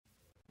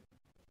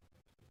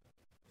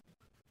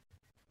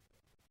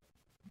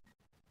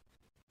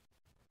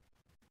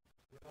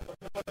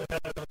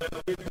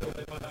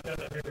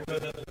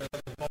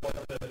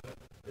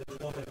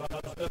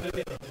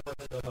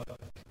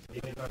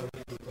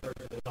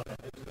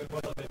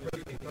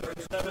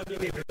You're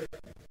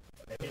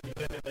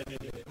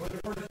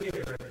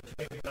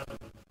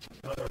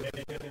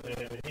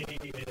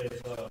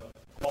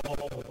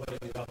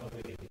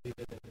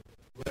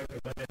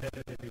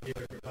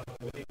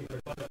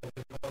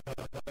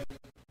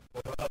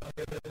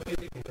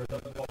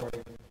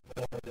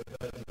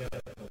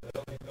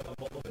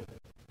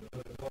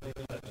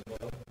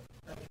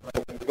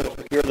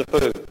the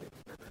food.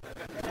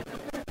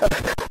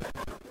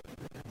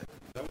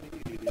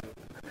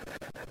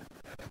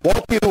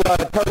 Won't you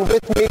turn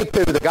with me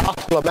to the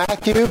Gospel of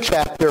Matthew,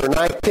 chapter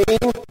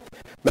 19.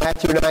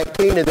 Matthew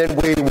 19, and then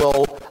we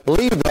will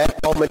leave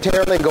that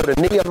momentarily and go to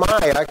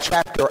Nehemiah,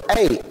 chapter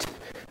 8.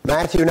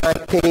 Matthew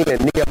 19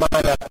 and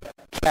Nehemiah,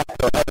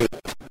 chapter 8.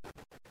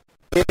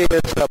 It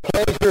is a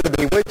pleasure to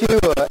be with you.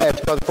 As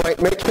Brother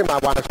Frank mentioned, my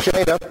wife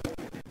Shana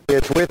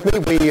is with me.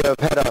 We have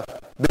had a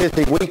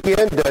busy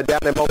weekend down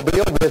in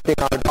Mobile visiting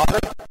our daughter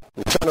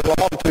and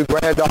son-in-law and two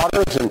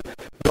granddaughters, and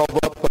drove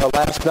up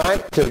last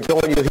night to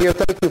join you here.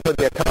 Thank you for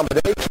the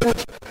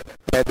accommodations.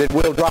 And then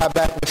we'll drive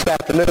back this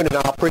afternoon, and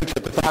I'll preach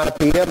at the 5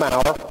 p.m.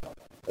 hour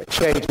at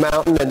Shades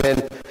Mountain, and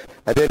then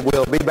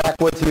we'll be back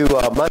with you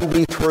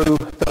Monday through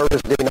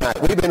Thursday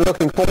night. We've been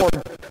looking forward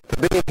to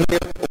being here,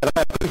 and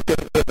I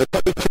appreciate the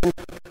invitation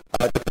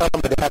to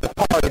come and have a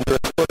part in your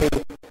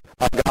spring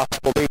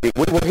gospel meeting.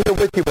 We were here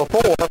with you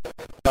before,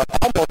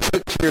 almost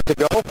 6 years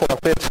ago for a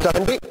fifth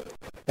Sunday,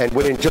 and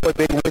we enjoyed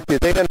being with you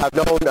then. I've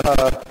known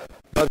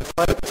Brother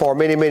Frank for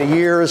many, many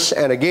years,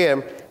 and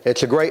again,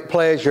 it's a great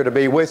pleasure to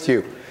be with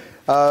you.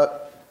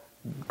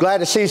 Glad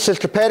to see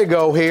Sister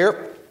Pettigo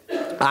here.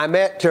 I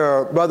met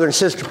Brother and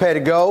Sister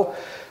Pettigo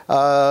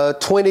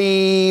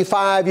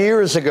 25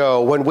 years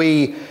ago when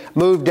we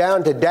moved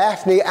down to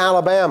Daphne,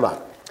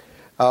 Alabama.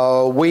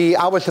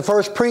 I was the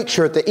first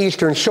preacher at the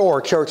Eastern Shore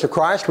Church of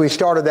Christ. We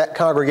started that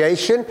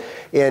congregation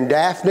in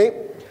Daphne,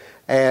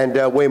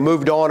 and we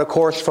moved on, of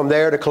course, from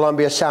there to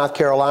Columbia, South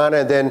Carolina,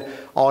 and then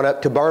on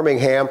up to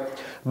Birmingham.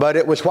 But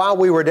it was while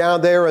we were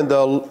down there in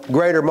the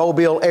greater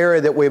Mobile area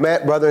that we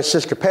met Brother and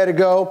Sister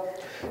Pettigo,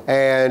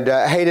 and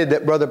hated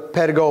that Brother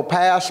Pettigo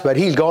passed, but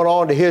he's gone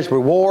on to his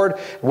reward.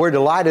 We're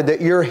delighted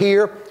that you're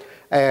here,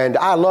 and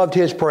I loved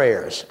his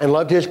prayers and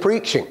loved his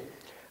preaching,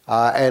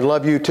 and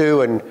love you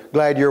too, and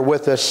glad you're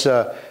with us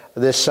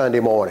this Sunday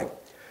morning.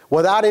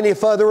 Without any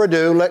further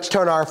ado, let's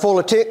turn our full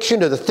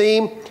attention to the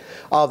theme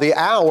of the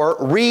hour,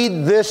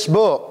 Read This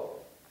Book.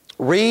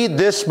 Read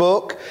this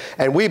book,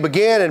 and we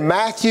begin in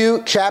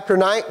Matthew chapter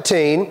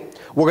 19.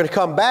 We're going to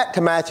come back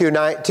to Matthew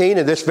 19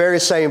 in this very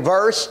same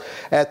verse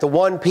at the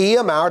 1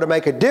 p.m. hour to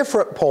make a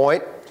different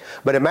point.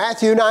 But in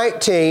Matthew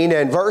 19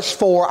 and verse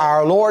 4,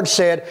 our Lord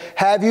said,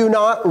 "Have you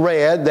not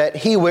read that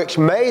he which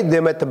made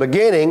them at the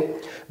beginning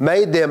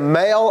made them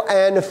male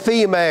and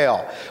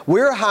female?"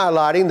 We're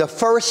highlighting the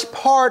first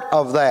part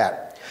of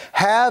that.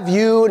 Have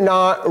you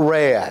not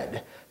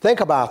read? Think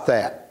about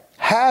that.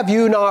 Have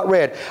you not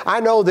read?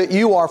 I know that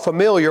you are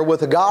familiar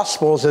with the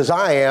Gospels as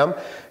I am.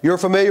 You're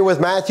familiar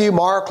with Matthew,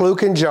 Mark,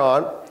 Luke, and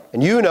John.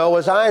 And you know,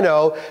 as I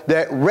know,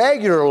 that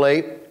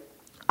regularly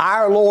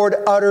our Lord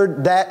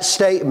uttered that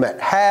statement.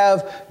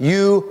 Have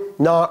you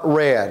not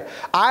read?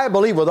 I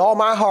believe with all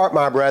my heart,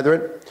 my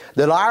brethren,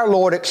 that our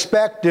Lord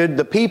expected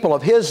the people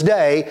of His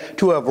day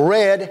to have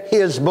read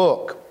His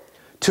book,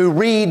 to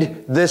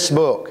read this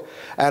book.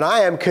 And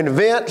I am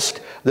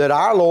convinced that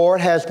our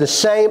Lord has the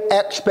same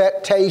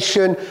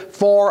expectation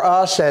for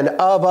us and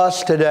of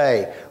us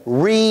today.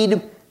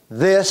 Read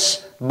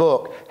this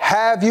book.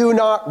 Have you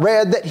not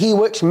read that he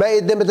which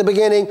made them at the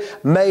beginning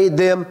made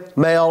them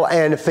male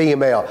and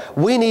female?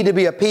 We need to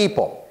be a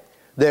people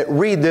that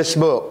read this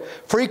book.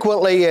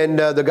 Frequently in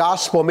the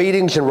gospel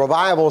meetings and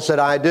revivals that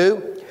I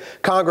do,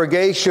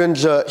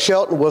 congregations,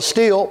 Shelton, will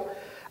still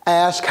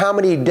ask, how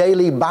many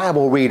daily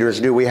Bible readers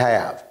do we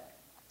have?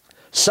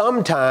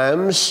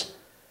 Sometimes,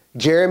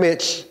 Jeremy,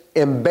 it's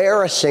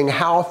embarrassing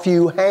how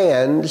few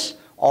hands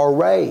are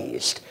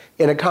raised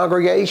in a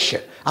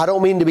congregation. I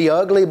don't mean to be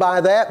ugly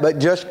by that, but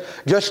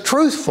just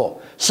truthful.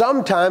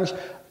 Sometimes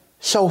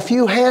so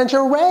few hands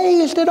are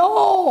raised at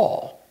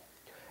all.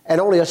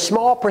 And only a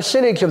small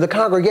percentage of the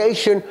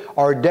congregation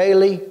are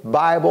daily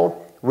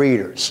Bible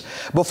readers.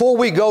 Before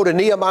we go to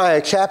Nehemiah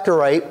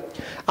chapter 8,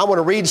 I want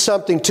to read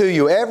something to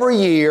you. Every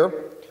year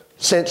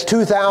since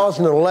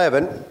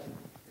 2011,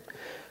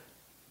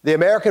 the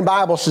American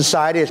Bible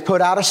Society has put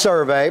out a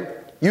survey,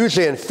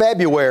 usually in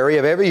February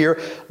of every year.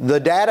 The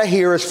data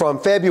here is from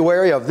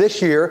February of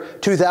this year,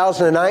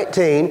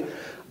 2019.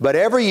 But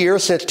every year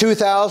since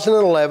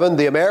 2011,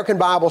 the American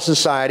Bible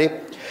Society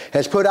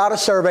has put out a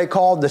survey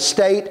called The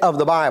State of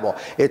the Bible.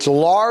 It's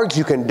large,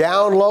 you can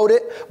download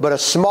it, but a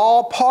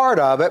small part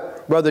of it,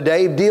 Brother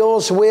Dave,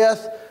 deals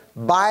with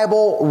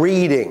Bible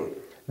reading.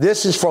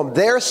 This is from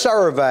their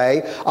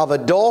survey of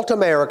adult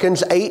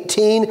Americans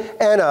 18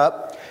 and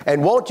up.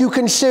 And won't you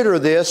consider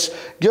this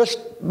just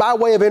by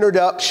way of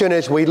introduction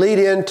as we lead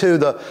into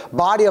the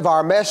body of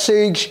our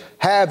message,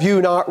 Have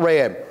You Not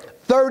Read?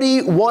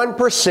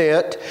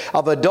 31%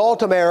 of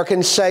adult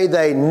Americans say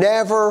they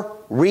never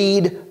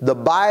read the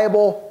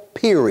Bible,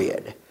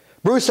 period.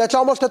 Bruce, that's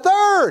almost a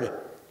third.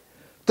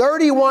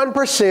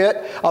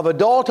 31% of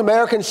adult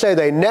Americans say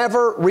they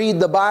never read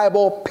the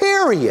Bible,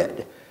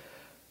 period.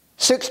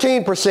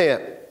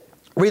 16%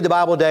 read the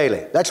Bible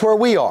daily. That's where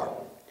we are.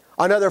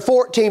 Another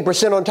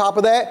 14% on top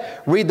of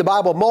that read the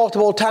Bible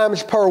multiple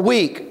times per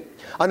week.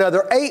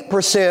 Another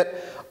 8%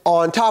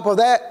 on top of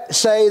that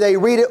say they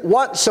read it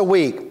once a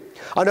week.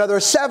 Another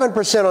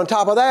 7% on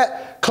top of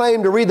that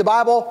claim to read the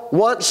Bible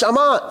once a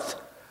month.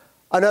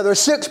 Another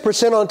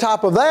 6% on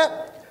top of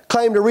that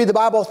claim to read the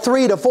Bible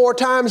 3 to 4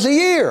 times a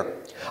year.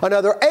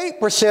 Another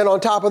 8% on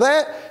top of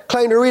that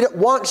claim to read it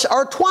once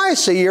or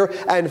twice a year.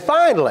 And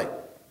finally,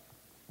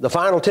 the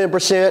final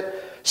 10%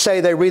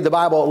 say they read the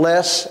Bible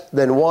less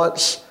than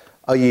once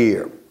a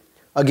year.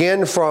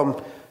 Again,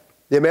 from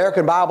the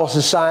American Bible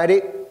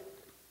Society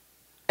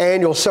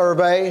annual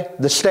survey,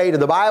 The State of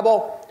the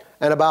Bible,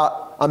 and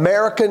about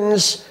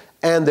Americans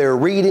and their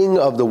reading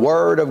of the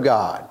Word of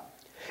God.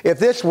 If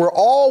this were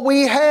all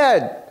we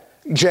had,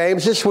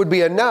 James, this would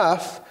be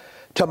enough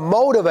to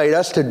motivate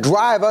us, to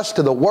drive us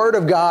to the Word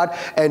of God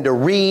and to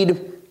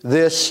read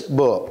this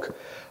book.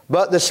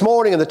 But this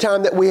morning, in the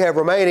time that we have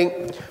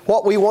remaining,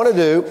 what we want to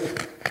do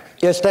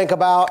is think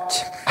about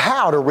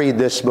how to read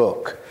this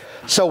book.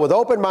 So with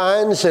open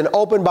minds and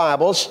open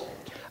Bibles,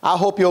 I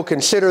hope you'll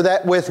consider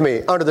that with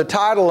me under the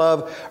title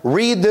of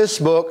Read This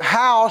Book.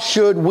 How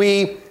should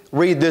we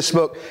read this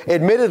book?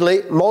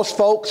 Admittedly, most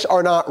folks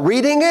are not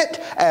reading it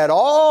at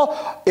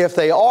all. If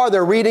they are,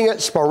 they're reading it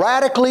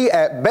sporadically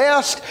at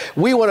best.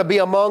 We want to be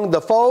among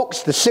the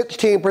folks, the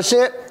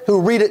 16%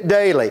 who read it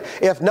daily.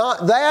 If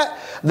not that,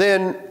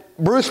 then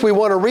Bruce, we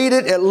want to read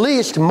it at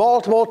least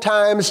multiple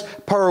times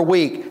per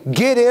week.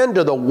 Get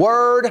into the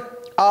Word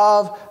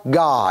of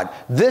God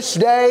this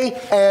day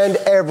and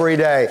every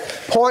day.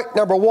 Point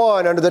number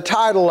 1 under the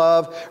title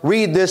of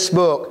Read This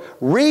Book.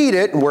 Read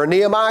it, and we're in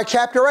Nehemiah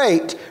chapter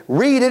 8.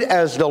 Read it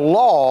as the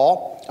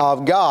law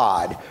of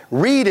God.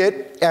 Read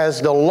it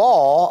as the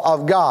law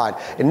of God.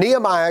 In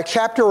Nehemiah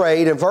chapter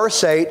 8 and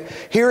verse 8,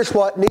 here's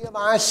what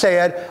Nehemiah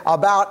said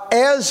about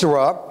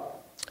Ezra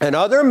and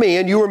other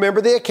men. You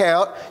remember the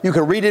account. You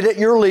can read it at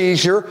your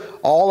leisure.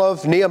 All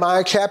of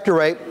Nehemiah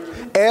chapter 8.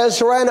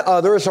 Ezra and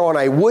others are on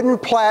a wooden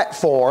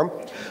platform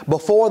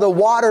before the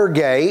water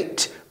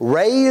gate,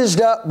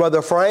 raised up,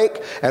 Brother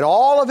Frank, and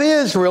all of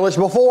Israel is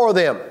before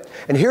them.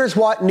 And here's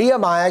what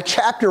Nehemiah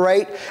chapter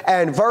 8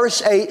 and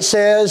verse 8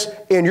 says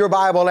in your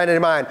Bible and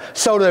in mine.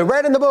 So they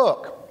read in the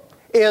book,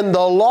 in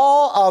the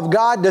law of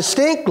God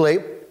distinctly,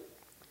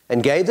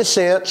 and gave the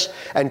sense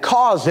and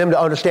caused them to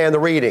understand the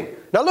reading.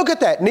 Now look at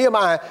that,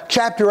 Nehemiah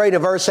chapter 8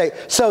 and verse 8.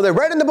 So they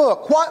read in the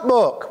book. What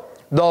book?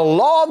 The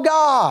law of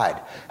God.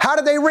 How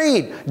did they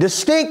read?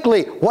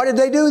 Distinctly. What did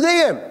they do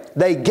then?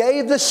 They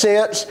gave the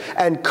sense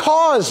and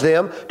caused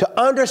them to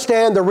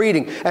understand the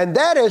reading. And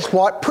that is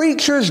what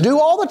preachers do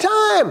all the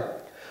time.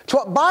 It's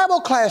what Bible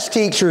class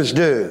teachers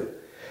do.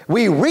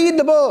 We read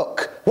the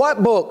book.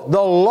 What book?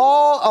 The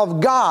law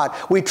of God.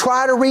 We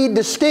try to read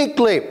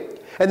distinctly.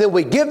 And then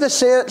we give the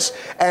sense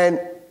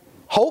and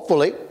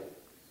hopefully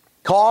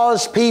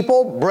cause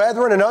people,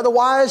 brethren and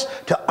otherwise,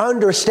 to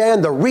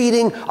understand the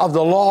reading of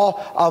the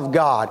law of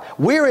God.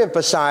 We're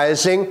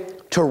emphasizing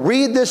to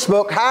read this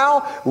book.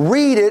 How?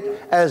 Read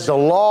it as the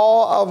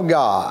law of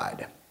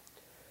God.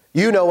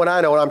 You know and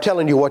I know, and I'm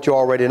telling you what you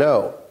already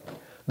know.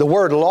 The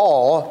word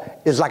law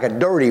is like a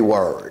dirty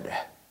word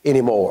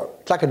anymore.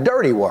 It's like a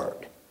dirty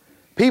word.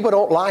 People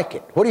don't like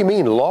it. What do you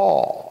mean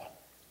law?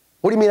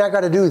 What do you mean I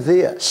got to do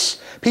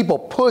this? People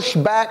push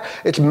back.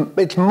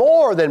 It's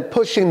more than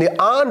pushing the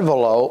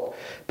envelope.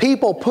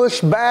 People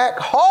push back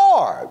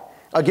hard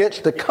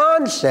against the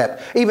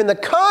concept, even the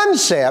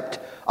concept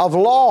of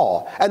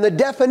law and the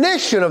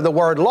definition of the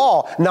word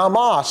law,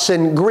 nomos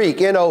in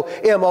Greek,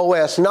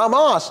 N-O-M-O-S,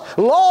 nomos,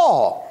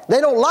 law.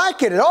 They don't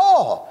like it at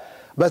all.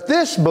 But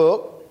this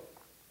book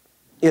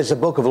is a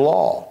book of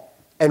law,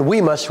 and we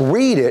must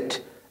read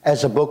it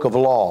as a book of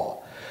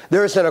law.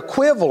 There's an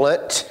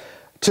equivalent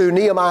to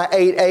Nehemiah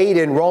 8:8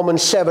 in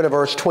Romans 7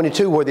 verse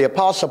 22, where the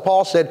Apostle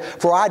Paul said,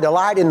 for I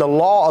delight in the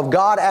law of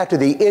God after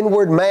the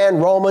inward man,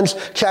 Romans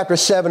chapter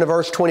 7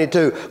 verse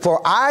 22. For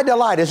I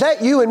delight, is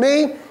that you and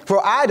me?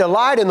 For I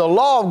delight in the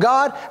law of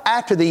God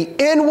after the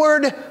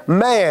inward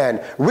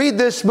man. Read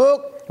this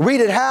book. Read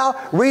it how?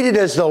 Read it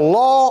as the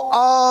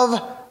law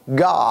of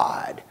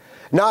God.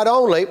 Not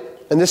only,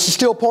 and this is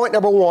still point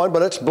number 1,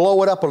 but let's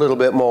blow it up a little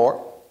bit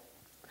more.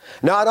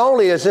 Not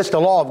only is this the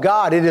law of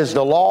God, it is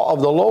the law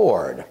of the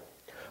Lord.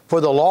 For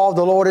the law of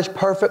the Lord is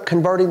perfect,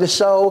 converting the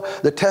soul.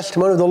 The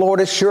testimony of the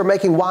Lord is sure,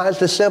 making wise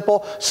the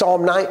simple.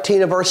 Psalm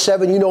 19 and verse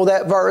 7, you know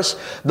that verse.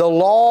 The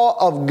law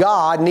of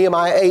God,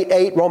 Nehemiah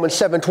 8:8, Romans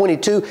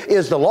 7:22,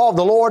 is the law of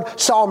the Lord.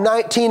 Psalm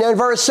 19 and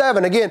verse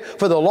 7, again,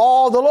 for the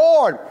law of the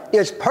Lord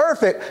is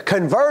perfect,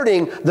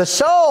 converting the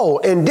soul.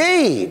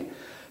 Indeed.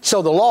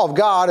 So the law of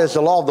God is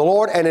the law of the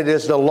Lord, and it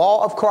is the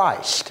law of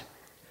Christ.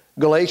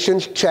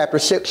 Galatians chapter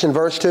 6 and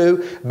verse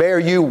 2, bear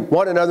you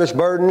one another's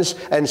burdens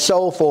and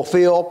so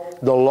fulfill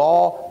the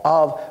law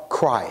of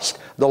Christ.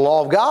 The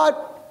law of God,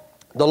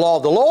 the law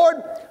of the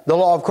Lord, the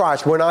law of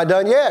Christ. We're not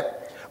done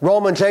yet.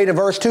 Romans 8 and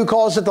verse 2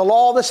 calls it the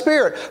law of the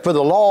Spirit. For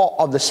the law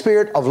of the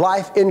Spirit of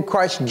life in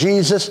Christ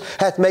Jesus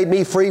hath made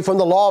me free from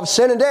the law of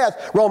sin and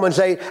death. Romans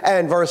 8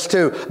 and verse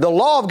 2. The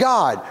law of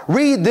God.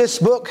 Read this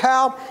book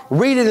how?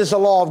 Read it as the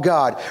law of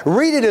God.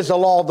 Read it as the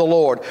law of the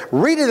Lord.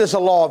 Read it as the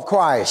law of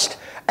Christ.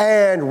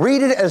 And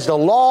read it as the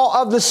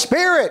law of the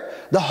Spirit,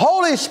 the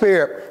Holy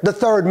Spirit, the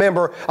third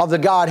member of the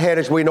Godhead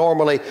as we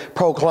normally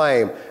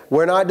proclaim.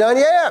 We're not done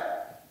yet.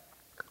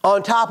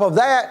 On top of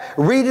that,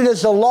 read it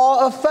as the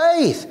law of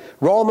faith.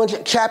 Romans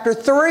chapter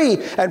 3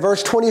 and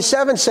verse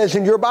 27 says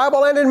in your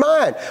Bible and in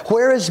mine,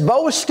 where is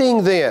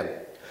boasting then?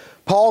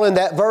 Paul in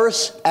that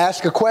verse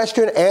asks a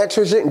question,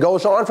 answers it, and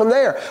goes on from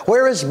there.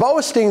 Where is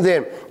boasting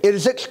then? It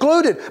is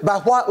excluded. By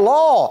what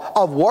law?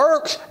 Of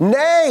works?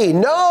 Nay,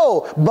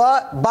 no,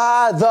 but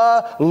by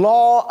the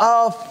law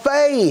of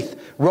faith.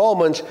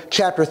 Romans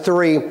chapter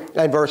 3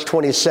 and verse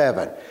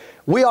 27.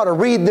 We ought to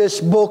read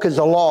this book as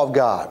the law of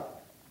God.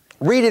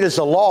 Read it as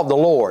the law of the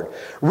Lord.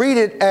 Read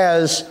it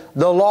as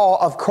the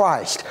law of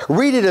Christ.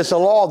 Read it as the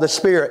law of the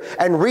Spirit.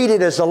 And read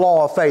it as the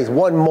law of faith.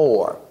 One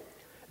more.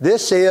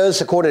 This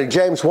is, according to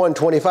James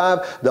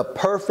 1:25, the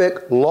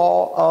perfect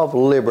law of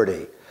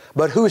liberty.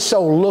 But whoso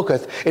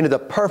looketh into the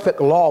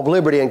perfect law of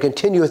liberty and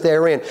continueth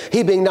therein,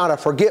 he being not a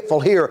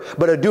forgetful hearer,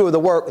 but a doer of the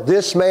work,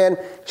 this man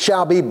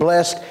shall be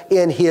blessed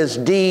in his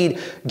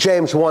deed.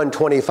 James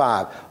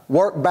 1:25.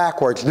 Work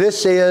backwards.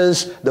 This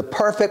is the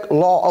perfect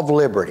law of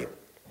liberty.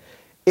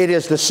 It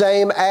is the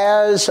same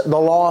as the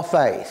law of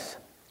faith,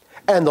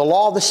 and the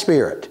law of the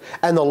Spirit,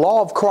 and the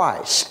law of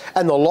Christ,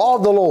 and the law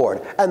of the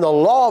Lord, and the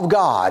law of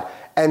God.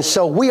 And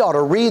so we ought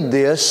to read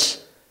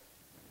this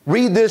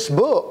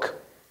book,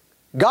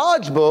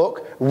 God's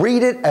book,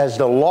 read it as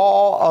the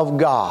law of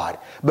God.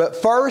 But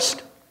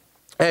first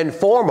and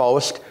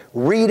foremost,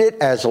 read it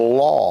as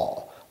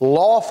law.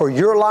 Law for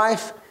your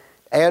life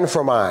and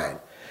for mine.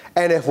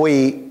 And if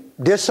we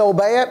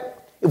disobey it,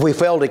 if we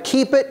fail to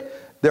keep it,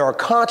 there are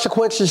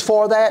consequences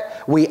for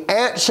that. We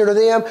answer to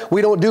them.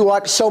 We don't do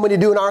like so many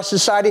do in our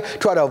society,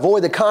 try to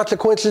avoid the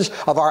consequences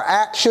of our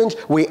actions.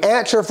 We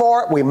answer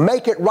for it, we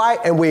make it right,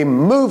 and we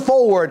move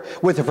forward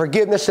with the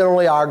forgiveness that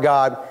only our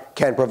God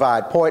can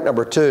provide. Point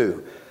number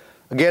 2.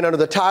 Again, under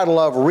the title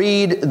of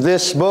Read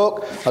This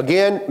Book.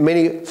 Again,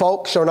 many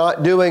folks are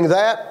not doing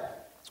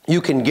that. You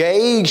can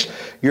gauge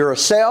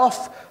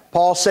yourself.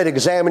 Paul said,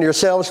 examine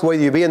yourselves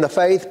whether you be in the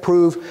faith,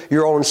 prove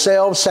your own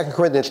selves, 2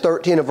 Corinthians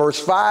 13 and verse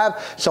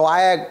 5. So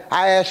I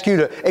ask you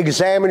to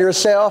examine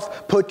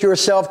yourself, put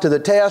yourself to the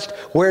test.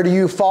 Where do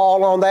you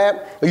fall on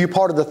that? Are you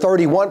part of the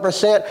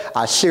 31%?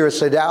 I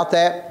seriously doubt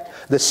that.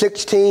 The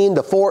 16,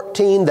 the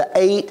 14, the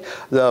 8,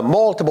 the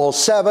multiple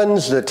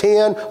 7s, the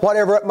 10,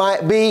 whatever it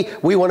might be,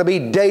 we want to be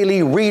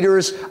daily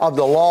readers of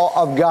the law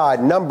of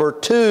God. Number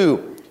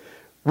 2,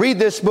 read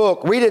this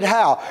book. Read it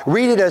how?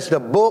 Read it as the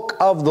book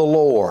of the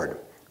Lord.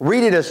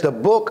 Read it as the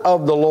book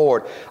of the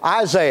Lord.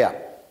 Isaiah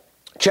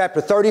chapter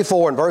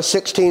 34 and verse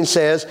 16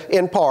 says,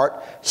 in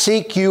part,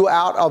 seek you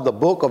out of the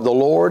book of the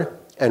Lord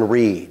and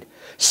read.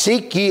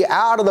 Seek ye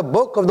out of the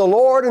book of the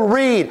Lord and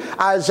read.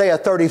 Isaiah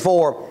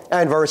 34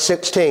 and verse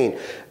 16.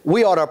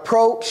 We ought to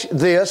approach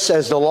this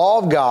as the law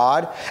of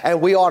God,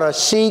 and we ought to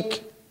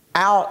seek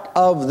out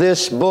of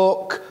this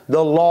book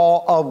the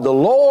law of the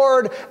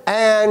Lord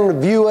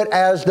and view it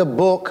as the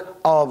book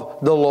of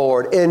the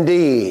Lord.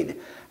 Indeed.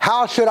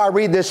 How should I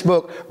read this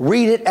book?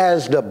 Read it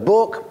as the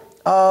book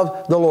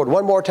of the Lord.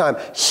 One more time.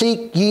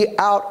 Seek ye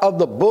out of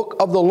the book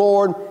of the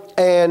Lord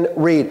and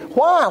read.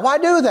 Why? Why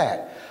do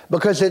that?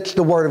 Because it's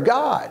the Word of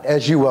God,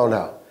 as you well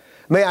know.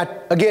 May I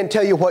again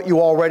tell you what you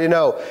already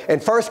know. In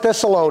 1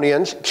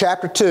 Thessalonians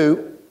chapter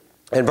 2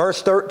 and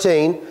verse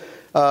 13,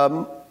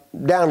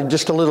 down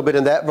just a little bit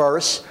in that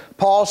verse,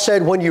 Paul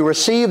said, when you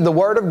received the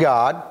Word of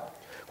God,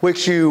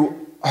 which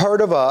you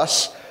heard of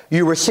us,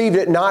 you received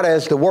it not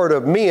as the word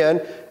of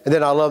men, and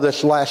then I love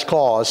this last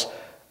clause,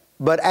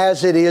 but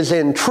as it is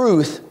in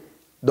truth,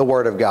 the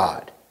Word of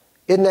God.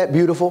 Isn't that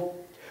beautiful?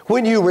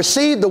 When you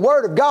received the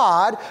Word of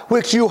God,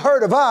 which you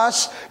heard of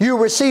us, you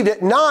received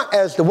it not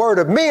as the word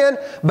of men,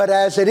 but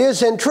as it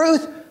is in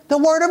truth, the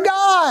Word of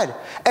God.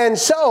 And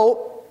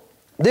so,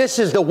 this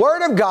is the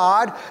Word of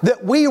God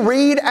that we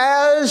read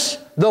as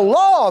the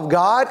law of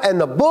God and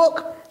the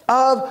book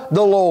of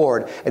the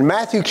Lord. In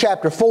Matthew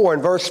chapter 4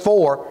 and verse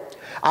 4,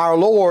 our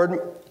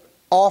Lord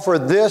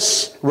offered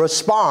this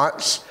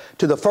response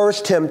to the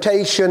first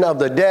temptation of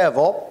the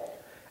devil.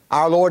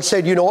 Our Lord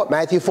said, you know what,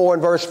 Matthew 4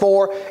 and verse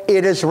 4,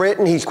 it is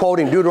written, he's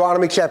quoting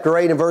Deuteronomy chapter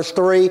 8 and verse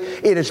 3,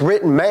 it is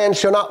written, man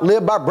shall not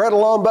live by bread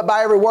alone, but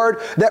by every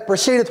word that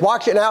proceedeth,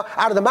 watch it now,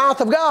 out of the mouth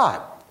of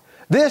God.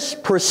 This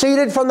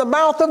proceeded from the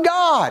mouth of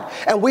God,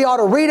 and we ought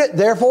to read it,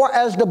 therefore,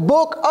 as the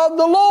book of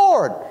the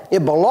Lord.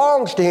 It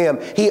belongs to Him.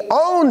 He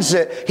owns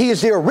it. He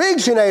is the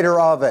originator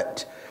of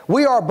it.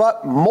 We are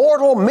but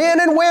mortal men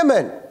and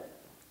women.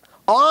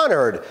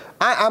 Honored.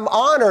 I'm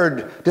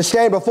honored to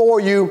stand before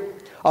you,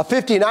 a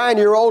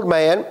 59-year-old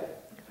man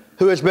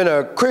who has been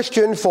a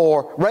Christian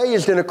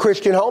raised in a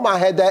Christian home. I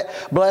had that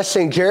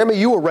blessing. Jeremy,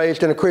 you were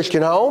raised in a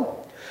Christian home.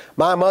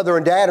 My mother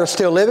and dad are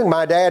still living.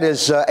 My dad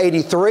is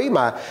 83.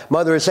 My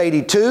mother is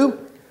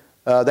 82.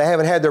 They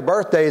haven't had their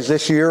birthdays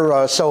this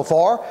year so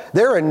far.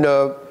 They're in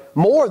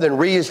more than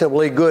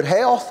reasonably good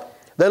health.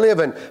 They live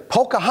in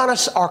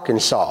Pocahontas,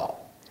 Arkansas.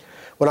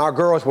 When our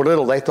girls were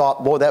little, they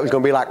thought, boy, that was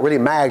going to be like really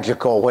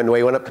magical when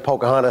we went up to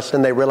Pocahontas,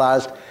 and they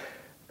realized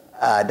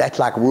that's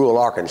like rural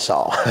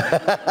Arkansas.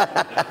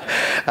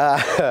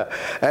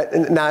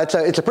 Now,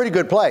 it's a pretty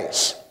good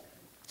place.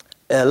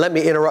 Let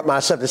me interrupt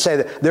myself to say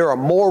that there are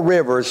more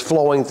rivers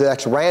flowing through,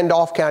 that's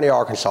Randolph County,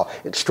 Arkansas,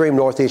 extreme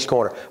northeast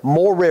corner.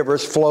 More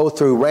rivers flow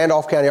through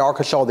Randolph County,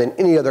 Arkansas than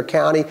any other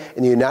county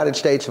in the United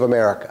States of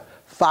America.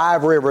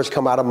 5 rivers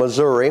come out of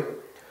Missouri,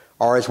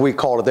 or as we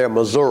call it there,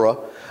 Missouri.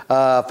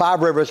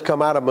 5 rivers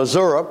come out of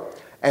Missouri,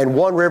 and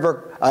 1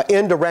 river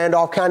into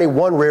Randolph County,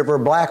 1 river,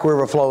 Black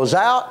River, flows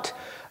out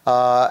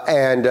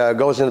and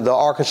goes into the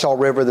Arkansas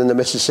River, then the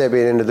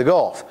Mississippi, and into the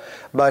Gulf.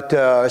 But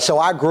so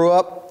I grew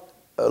up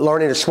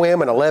learning to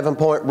swim in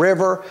 11-Point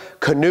River,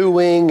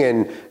 canoeing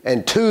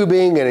and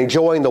tubing and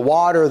enjoying the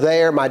water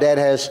there. My dad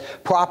has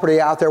property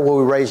out there where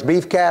we raise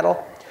beef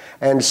cattle.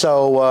 And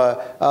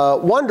so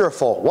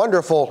wonderful,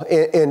 wonderful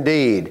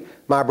indeed,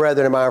 my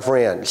brethren and my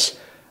friends.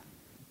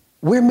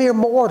 We're mere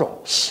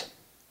mortals.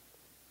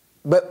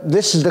 But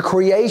this is the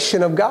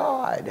creation of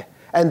God.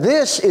 And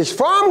this is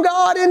from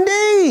God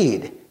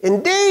indeed,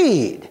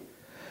 indeed.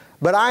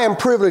 But I am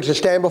privileged to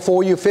stand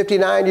before you,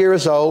 59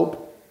 years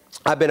old.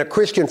 I've been a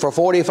Christian for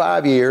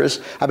 45 years.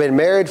 I've been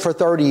married for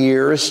 30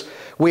 years.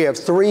 We have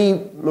 3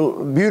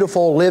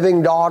 beautiful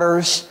living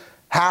daughters.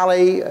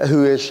 Hallie,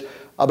 who is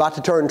about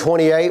to turn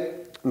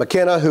 28.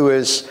 McKenna, who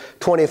is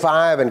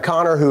 25. And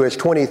Connor, who is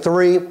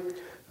 23.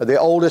 The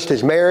oldest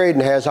is married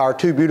and has our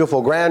 2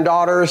 beautiful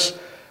granddaughters.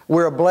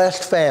 We're a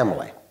blessed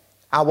family.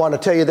 I want to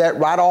tell you that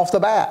right off the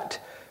bat.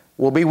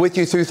 We'll be with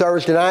you through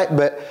Thursday night,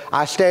 but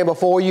I stand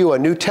before you a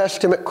New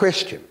Testament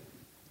Christian,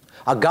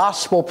 a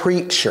gospel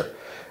preacher,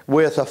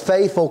 with a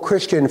faithful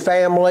Christian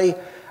family,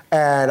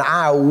 and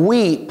I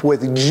weep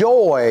with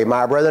joy,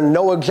 my brethren,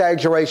 no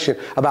exaggeration,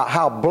 about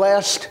how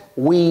blessed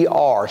we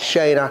are,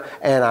 Shana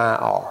and I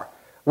are.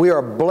 We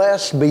are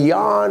blessed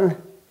beyond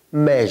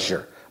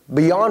measure,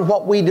 beyond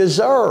what we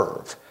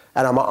deserve.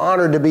 And I'm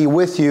honored to be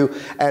with you,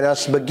 and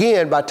us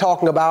begin by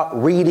talking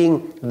about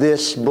reading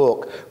this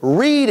book.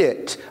 Read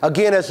it,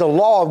 again, as the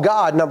law of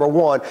God, number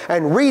 1,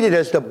 and read it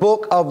as the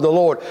book of the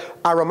Lord.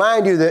 I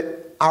remind you that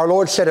our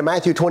Lord said in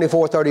Matthew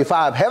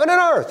 24:35, heaven and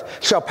earth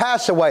shall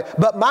pass away,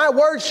 but my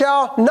word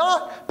shall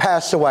not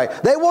pass away.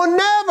 They will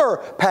never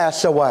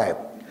pass away.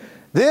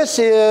 This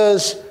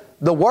is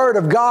the word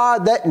of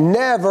God that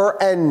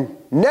never and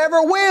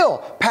never will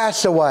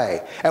pass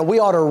away. And we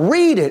ought to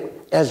read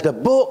it as the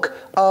book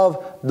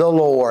of the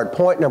Lord.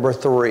 Point number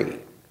 3.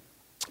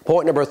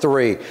 Point number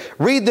 3.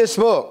 Read this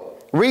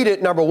book. Read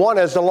it, number 1,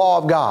 as the law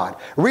of God.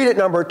 Read it,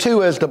 number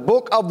 2, as the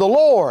book of the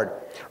Lord.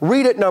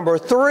 Read it, number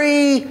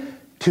 3,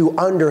 to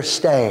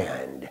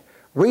understand.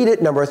 Read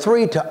it, number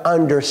 3, to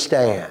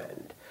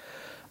understand.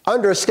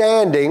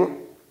 Understanding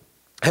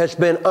has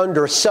been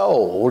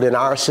undersold in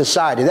our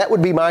society. That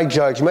would be my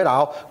judgment.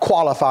 I'll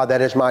qualify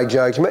that as my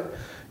judgment.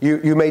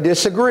 You may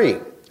disagree.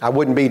 I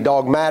wouldn't be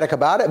dogmatic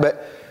about it,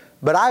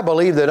 but I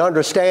believe that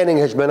understanding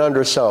has been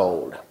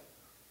undersold.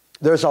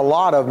 There's a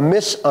lot of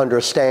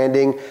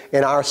misunderstanding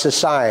in our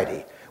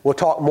society. We'll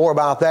talk more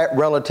about that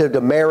relative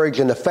to marriage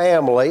and the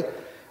family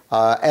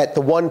at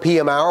the 1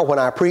 p.m. hour when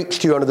I preach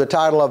to you under the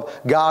title of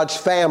God's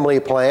Family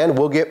Plan.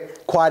 We'll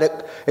get quite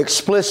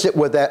explicit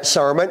with that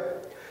sermon.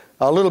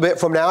 A little bit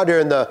from now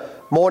during the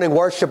morning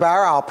worship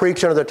hour, I'll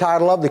preach under the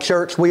title of The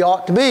Church We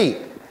Ought to Be.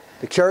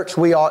 The Church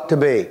We Ought to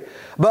Be.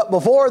 But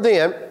before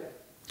then,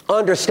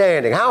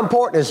 understanding. How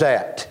important is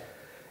that?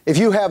 If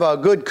you have a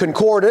good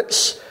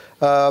concordance,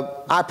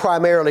 I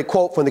primarily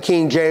quote from the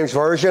King James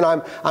Version.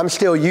 I'm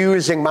still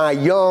using my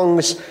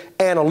Young's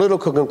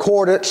Analytical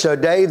Concordance.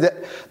 Dave,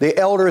 the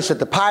elders at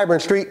the Pyburn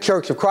Street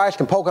Church of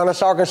Christ in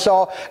Pocahontas,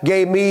 Arkansas,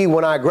 gave me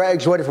when I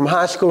graduated from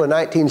high school in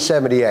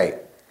 1978.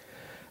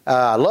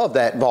 I love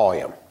that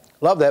volume.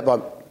 Love that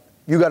volume.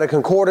 You got a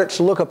concordance?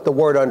 Look up the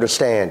word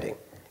understanding.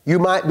 You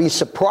might be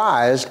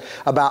surprised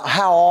about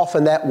how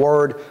often that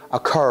word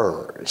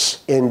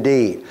occurs,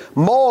 indeed.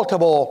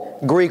 Multiple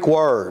Greek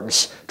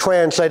words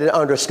translated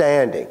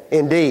understanding,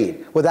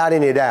 indeed, without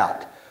any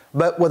doubt.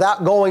 But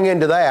without going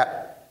into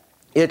that,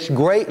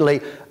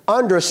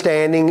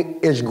 understanding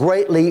is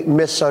greatly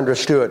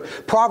misunderstood.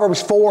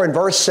 Proverbs 4 and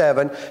verse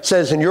 7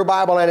 says in your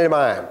Bible and in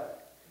mine,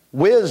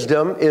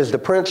 wisdom is the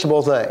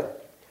principal thing.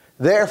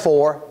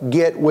 Therefore,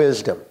 get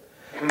wisdom.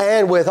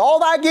 And with all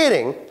thy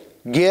getting,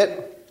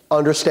 get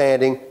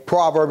understanding.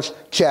 Proverbs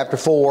chapter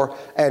 4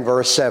 and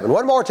verse 7.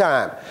 One more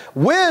time.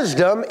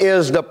 Wisdom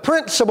is the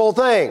principal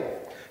thing.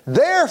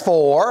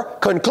 Therefore,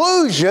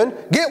 conclusion,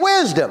 get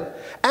wisdom.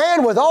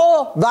 And with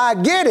all thy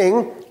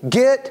getting,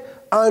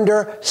 get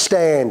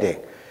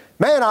understanding.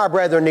 Man, our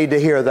brethren need to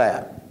hear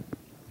that.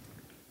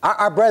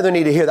 Our brethren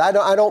need to hear that.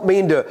 I don't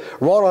mean to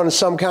run on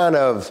some kind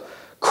of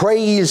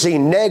crazy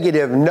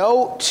negative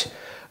note,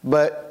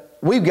 but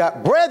we've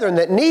got brethren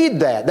that need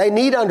that. They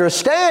need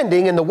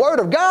understanding in the Word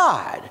of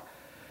God.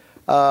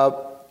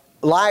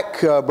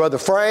 Like Brother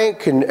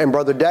Frank and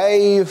Brother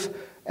Dave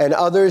and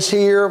others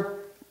here,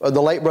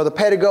 the late Brother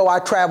Pettigo, I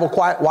travel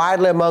quite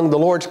widely among the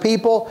Lord's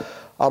people,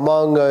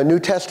 among New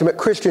Testament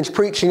Christians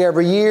preaching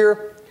every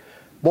year.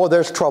 Boy,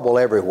 there's trouble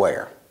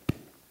everywhere.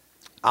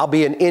 I'll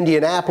be in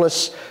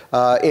Indianapolis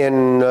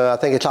in, I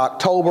think it's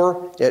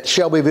October, at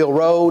Shelbyville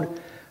Road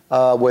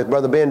with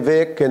Brother Ben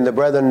Vick and the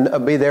brethren. I'll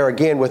be there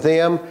again with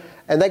them.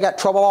 And they got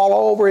trouble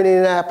all over in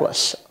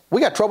Indianapolis. We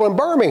got trouble in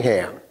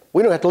Birmingham.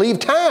 We don't have to leave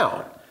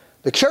town.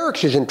 The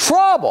church is in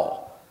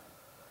trouble.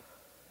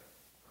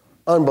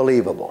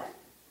 Unbelievable.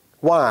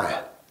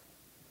 Why?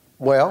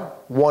 Well,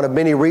 one of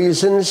many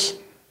reasons,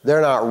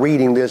 they're not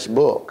reading this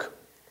book.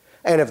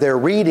 And if they're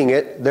reading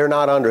it, they're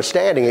not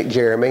understanding it,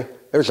 Jeremy.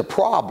 There's a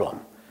problem.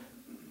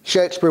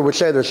 Shakespeare would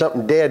say there's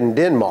something dead in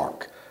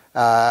Denmark,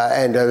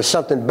 and there's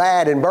something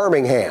bad in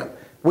Birmingham.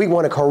 We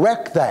want to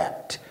correct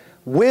that.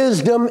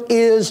 Wisdom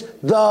is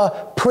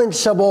the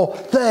principal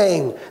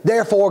thing.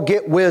 Therefore,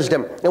 get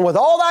wisdom. And with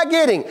all thy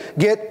getting,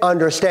 get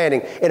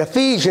understanding. In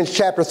Ephesians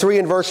chapter 3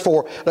 and verse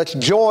 4, let's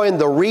join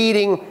the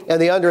reading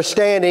and the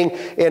understanding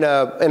in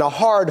a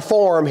hard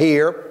form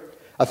here.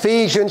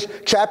 Ephesians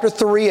chapter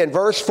 3 and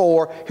verse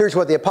 4, here's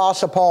what the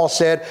Apostle Paul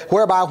said,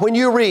 whereby when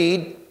you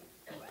read,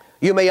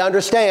 you may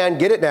understand,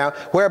 get it now,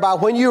 whereby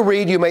when you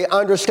read, you may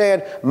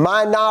understand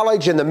my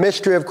knowledge in the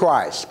mystery of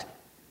Christ.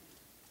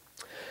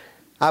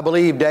 I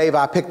believe, Dave,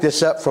 I picked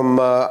this up from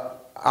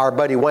our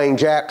buddy Wayne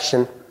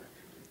Jackson.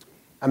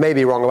 I may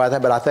be wrong about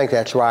that, but I think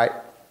that's right.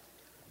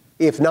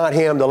 If not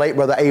him, the late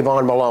Brother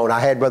Avon Malone. I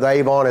had Brother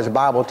Avon as a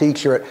Bible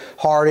teacher at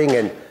Harding,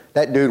 and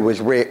that dude was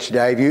rich,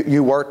 Dave.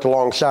 You worked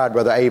alongside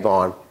Brother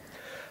Avon.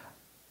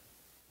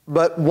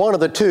 But one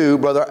of the two,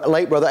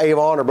 late Brother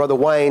Avon or Brother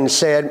Wayne,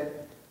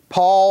 said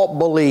Paul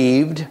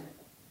believed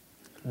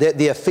that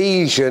the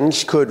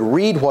Ephesians could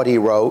read what he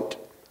wrote,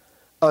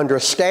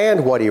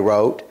 understand what he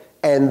wrote,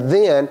 and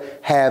then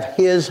have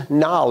his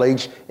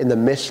knowledge in the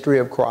mystery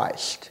of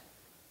Christ.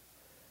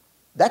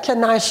 That's a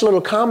nice little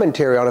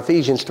commentary on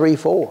Ephesians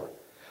 3:4.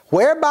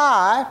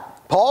 Whereby,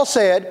 Paul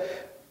said,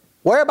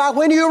 whereby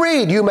when you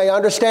read, you may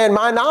understand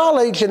my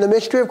knowledge in the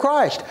mystery of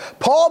Christ.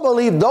 Paul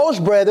believed those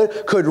brethren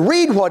could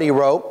read what he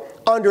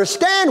wrote,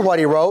 understand what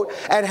he wrote,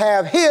 and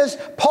have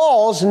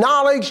Paul's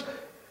knowledge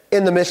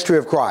in the mystery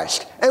of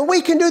Christ. And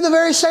we can do the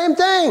very same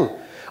thing.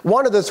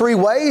 One of the three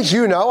ways,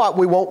 we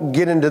won't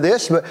get into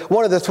this, but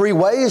one of the three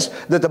ways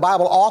that the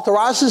Bible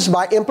authorizes is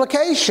by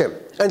implication.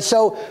 And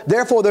so,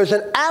 therefore, there's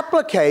an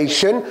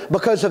application.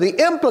 Because of the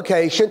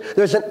implication,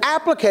 there's an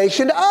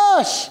application to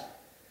us.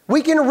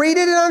 We can read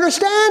it and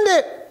understand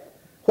it.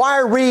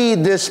 Why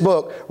read this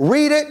book?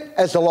 Read it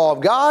as the law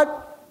of God.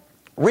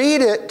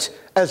 Read it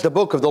as the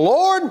book of the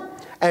Lord.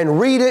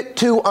 And read it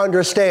to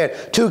understand.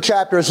 2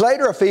 chapters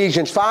later,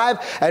 Ephesians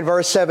 5 and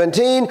verse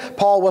 17,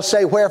 Paul will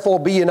say, wherefore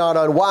be ye not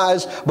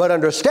unwise, but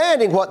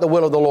understanding what the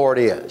will of the Lord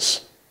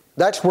is.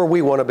 That's where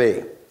we want to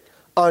be.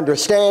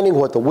 Understanding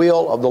what the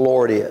will of the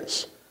Lord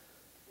is.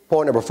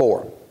 Point number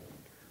 4.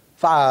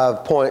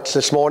 5 points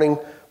this morning.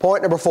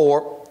 Point number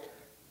 4.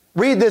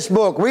 Read this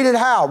book. Read it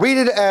how? Read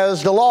it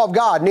as the law of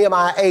God.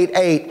 Nehemiah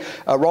 8:8,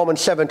 Romans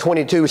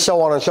 7:22,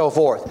 so on and so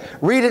forth.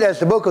 Read it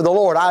as the book of the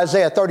Lord.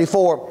 Isaiah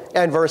 34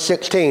 and verse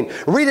 16.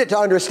 Read it to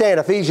understand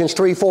Ephesians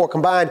 3:4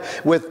 combined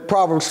with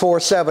Proverbs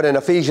 4:7 and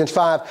Ephesians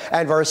 5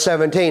 and verse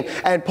 17.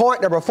 And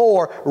point number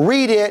 4,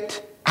 read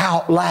it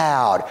out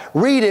loud.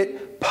 Read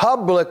it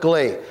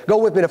publicly. Go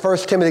with me to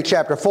 1 Timothy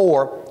chapter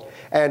 4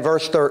 and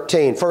verse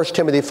 13. 1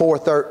 Timothy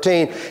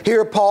 4:13.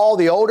 Here Paul,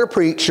 the older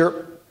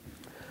preacher,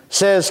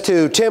 says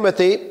to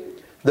Timothy,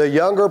 the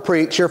younger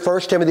preacher,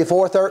 1 Timothy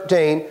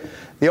 4:13,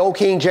 the old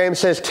King James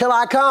says, till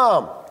I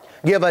come,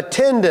 give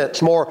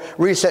attendance. More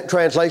recent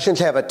translations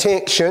have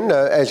attention,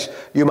 as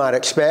you might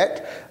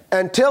expect.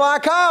 Until I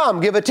come,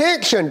 give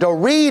attention to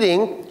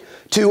reading,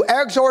 to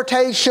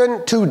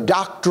exhortation, to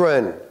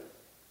doctrine.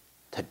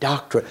 To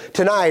doctrine.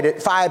 Tonight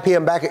at 5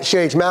 p.m. back at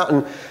Shades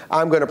Mountain,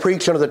 I'm going to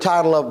preach under the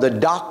title of The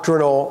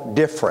Doctrinal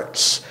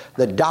Difference.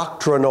 The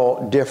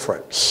Doctrinal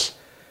Difference.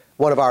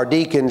 One of our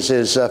deacons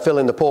is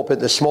filling the pulpit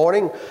this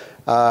morning.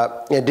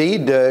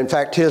 In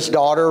fact, his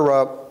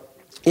daughter,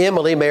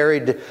 Emily,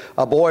 married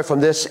a boy from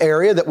this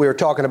area that we were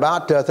talking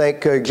about. I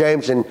think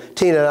James and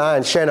Tina and I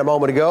and Shannon a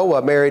moment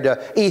ago married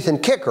Ethan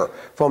Kicker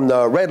from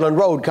the Redland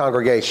Road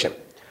congregation.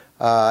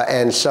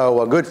 And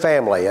so a good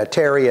family,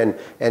 Terry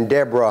and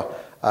Deborah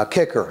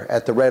Kicker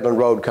at the Redland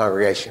Road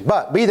congregation.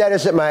 But be that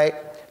as it may,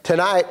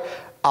 tonight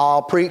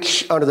I'll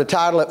preach under the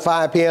title at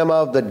 5 p.m.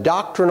 of The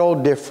Doctrinal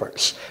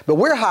Difference. But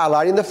we're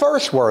highlighting the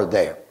first word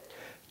there.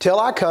 Till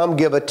I come,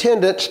 give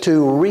attendance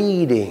to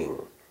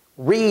reading.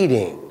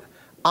 Reading.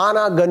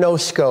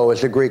 Anagnosko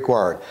is the Greek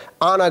word.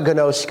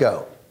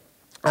 Anagnosko.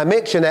 I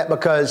mention that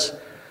because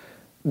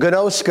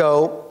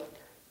gnosko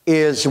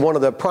is one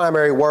of the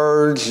primary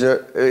words.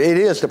 It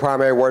is the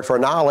primary word for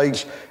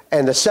knowledge.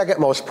 And the second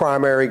most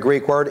primary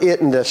Greek word, it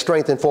in the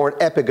strengthened form,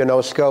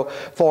 epignosko,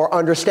 for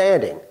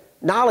understanding.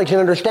 knowledge and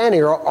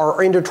understanding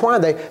are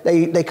intertwined.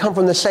 They come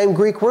from the same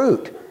Greek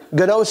root.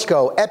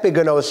 Gnosko,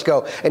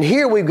 epignosko. And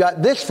here we've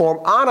got this form,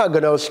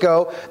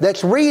 anagnosko,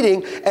 that's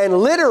reading, and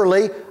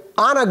literally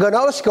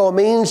anagnosko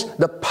means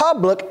the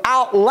public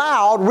out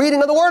loud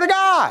reading of the Word of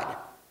God.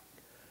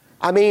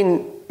 I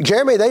mean,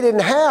 Jeremy, they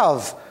didn't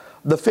have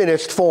the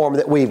finished form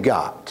that we've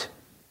got.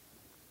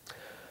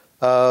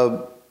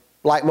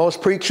 Like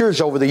most preachers,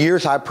 over the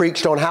years I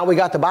preached on how we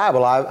got the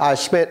Bible. I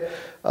spent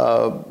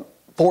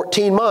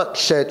 14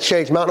 months at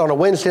Shades Mountain on a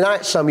Wednesday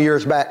night some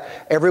years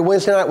back. Every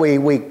Wednesday night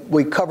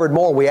we covered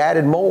more. We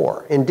added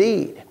more.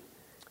 Indeed.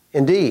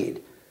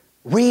 Indeed.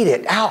 Read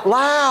it out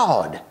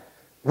loud.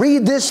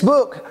 Read this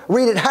book.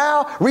 Read it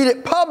how? Read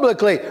it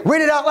publicly.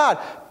 Read it out loud.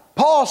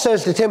 Paul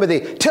says to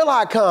Timothy, till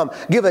I come,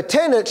 give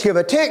attendance, give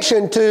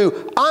attention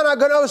to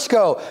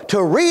anagnosko,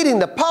 to reading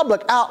the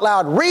public out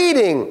loud,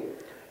 reading,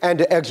 and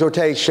to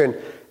exhortation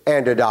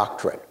and to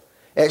doctrine.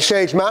 At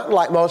Shades Mountain,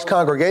 like most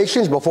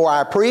congregations, before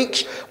I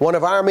preach, one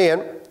of our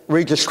men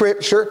reads the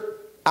Scripture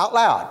out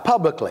loud,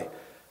 publicly.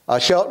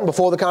 Shelton,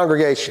 before the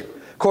congregation.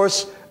 Of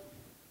course,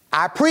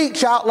 I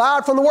preach out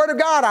loud from the Word of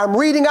God. I'm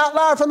reading out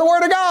loud from the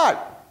Word of God.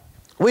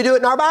 We do it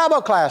in our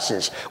Bible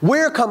classes.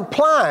 We're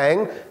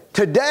complying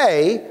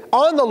today,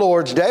 on the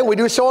Lord's Day. We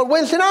do so on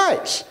Wednesday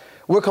nights.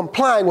 We're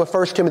complying with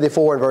 1 Timothy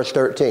 4 and verse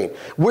 13.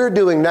 We're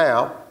doing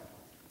now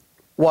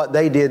what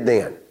they did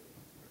then.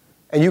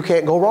 And you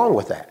can't go wrong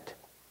with that.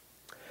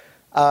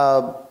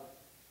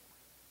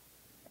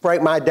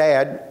 Frank, my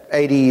dad,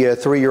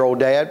 83-year-old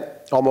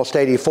dad, almost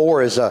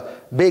 84, is a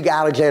big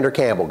Alexander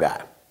Campbell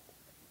guy.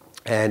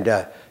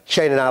 And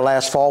Shane and I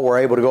last fall were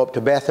able to go up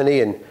to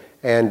Bethany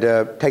and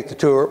take the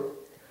tour.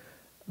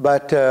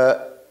 But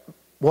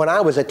when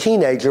I was a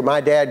teenager,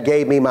 my dad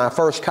gave me my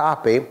first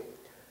copy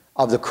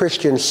of The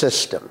Christian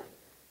System,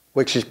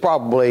 which is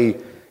probably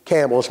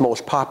Campbell's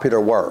most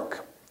popular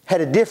work. Had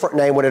a different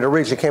name when it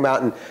originally came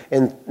out in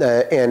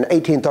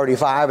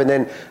 1835, and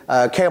then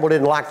Campbell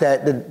didn't like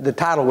that. The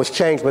title was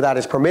changed without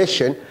his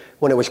permission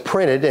when it was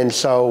printed, and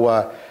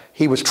so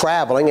he was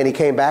traveling, and he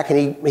came back,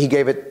 and he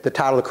gave it the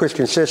title The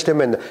Christian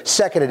System, and the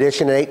second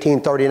edition in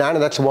 1839,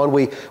 and that's the one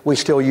we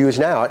still use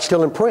now. It's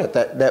still in print,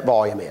 that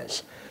volume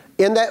is.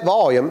 In that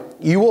volume,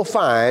 you will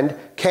find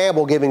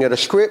Campbell giving a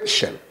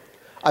description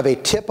of a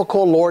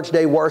typical Lord's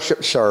Day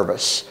worship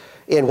service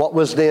in what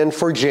was then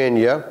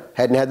Virginia,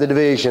 hadn't had the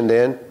division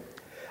then,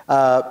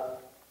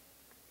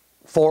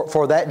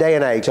 for that day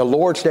and age, a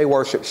Lord's Day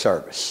worship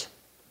service.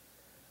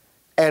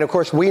 And of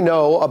course, we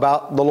know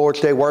about the Lord's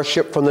Day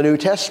worship from the New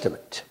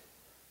Testament.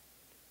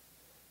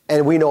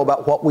 And we know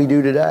about what we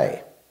do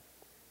today.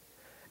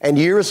 And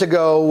years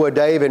ago,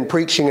 Dave, in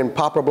preaching in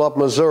Poplar Bluff,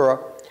 Missouri,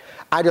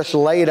 I just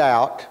laid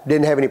out,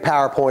 didn't have any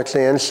PowerPoints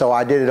then, so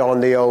I did it on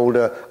the old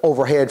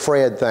overhead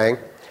Fred thing.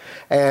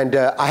 And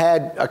I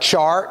had a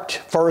chart,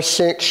 first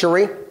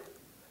century,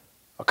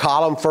 a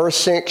column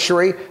first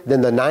century,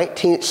 then the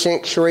 19th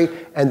century,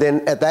 and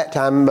then at that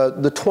time,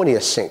 the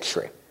 20th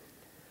century.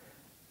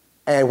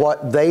 And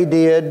what they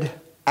did,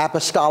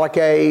 apostolic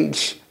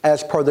age,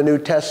 as per the New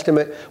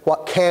Testament,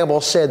 what Campbell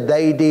said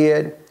they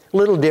did,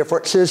 little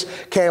differences.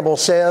 Campbell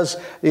says,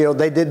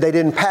 they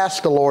didn't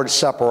pass the Lord's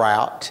Supper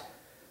out.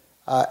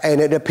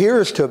 And it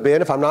appears to have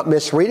been, if I'm not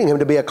misreading him,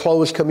 to be a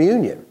closed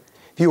communion.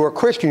 If you were a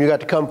Christian, you got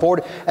to come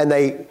forward, and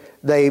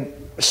they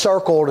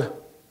circled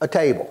a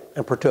table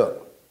and partook.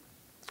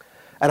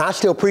 And I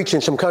still preach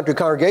in some country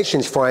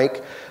congregations,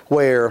 Frank,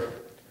 where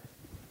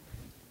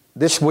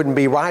this wouldn't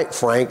be right,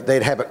 Frank.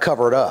 They'd have it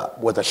covered up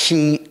with a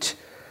sheet,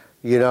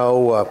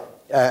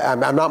 I'm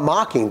not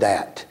mocking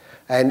that.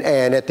 And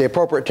at the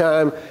appropriate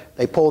time,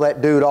 they pull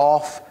that dude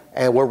off,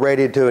 and we're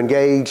ready to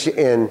engage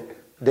in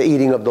the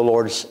eating of the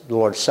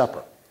Lord's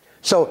Supper.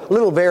 So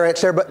little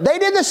variance there, but they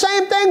did the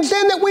same things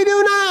then that we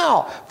do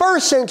now.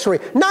 First century,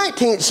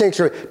 19th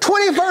century,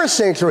 21st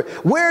century.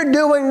 We're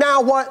doing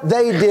now what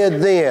they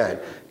did then.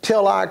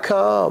 Till I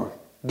come,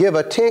 give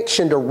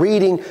attention to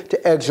reading,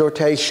 to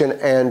exhortation,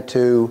 and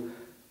to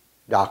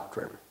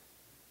doctrine.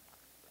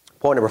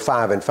 Point number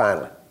 5, and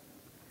finally.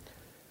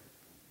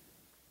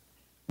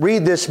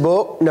 Read this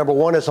book. Number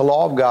 1 is the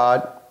law of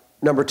God.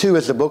 Number 2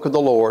 is the book of the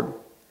Lord.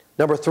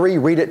 Number 3,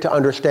 read it to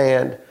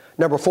understand.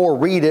 Number 4,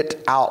 read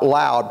it out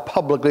loud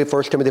publicly,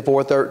 1 Timothy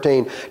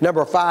 4:13.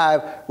 Number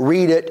 5,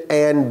 read it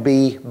and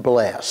be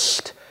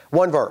blessed.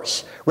 One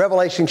verse,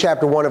 Revelation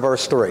chapter 1 and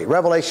verse 3.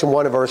 Revelation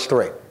 1 and verse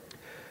 3.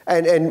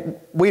 And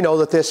we know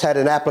that this had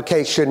an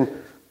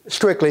application,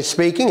 strictly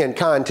speaking, in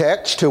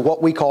context to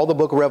what we call the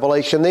book of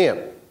Revelation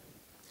then.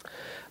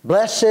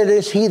 Blessed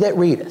is he that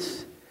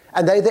readeth,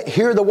 and they that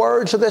hear the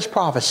words of this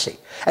prophecy,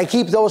 and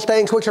keep those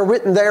things which are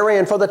written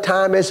therein, for the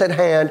time is at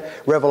hand.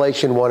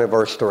 Revelation 1 and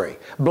verse 3.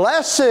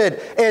 Blessed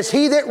is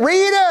he that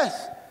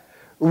readeth.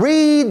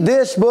 Read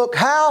this book.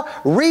 How?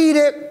 Read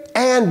it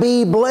and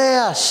be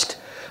blessed.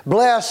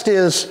 Blessed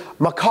is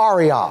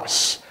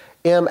Makarios.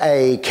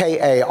 M-A-K-A-R-I-O-S.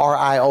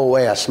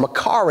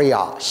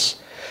 Makarios.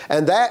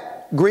 And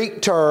that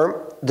Greek term,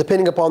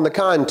 depending upon the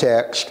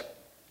context,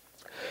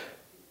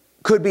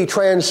 could be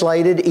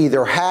translated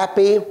either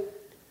happy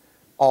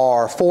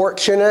are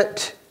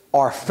fortunate,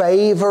 are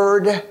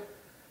favored,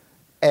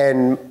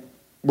 and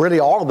really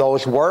all of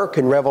those work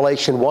in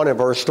Revelation 1 and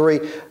verse 3.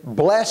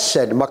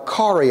 Blessed,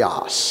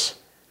 Makarios,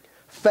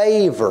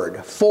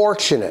 favored,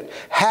 fortunate,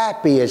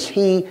 happy is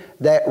he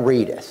that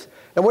readeth.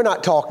 And we're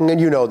not talking, and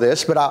you know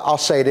this, but I'll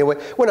say it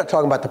anyway, we're not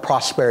talking about the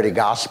prosperity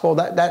gospel.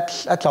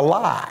 That's a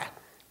lie.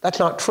 That's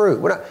not true.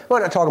 We're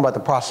not talking about the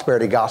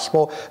prosperity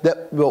gospel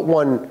that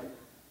one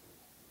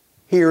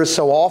hears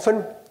so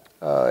often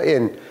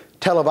in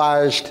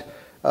televised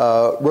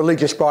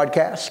religious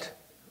broadcast.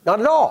 Not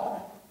at all.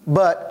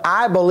 But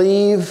I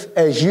believe,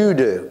 as you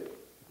do,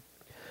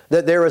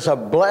 that there is a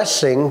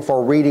blessing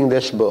for reading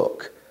this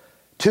book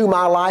to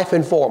my life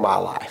and for my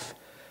life,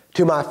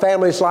 to my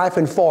family's life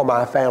and for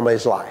my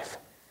family's life,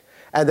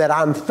 and that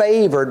I'm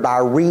favored by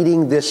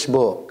reading this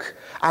book.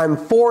 I'm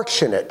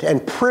fortunate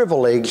and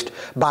privileged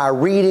by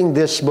reading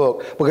this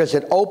book because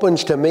it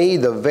opens to me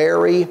the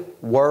very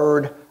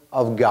Word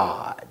of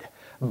God.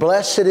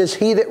 Blessed is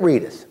he that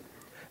readeth,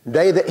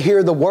 they that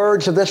hear the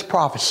words of this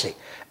prophecy,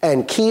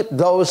 and keep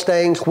those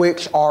things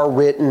which are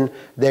written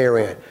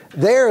therein.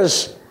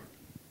 There's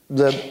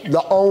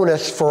the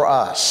onus for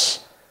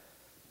us.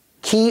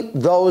 Keep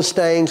those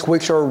things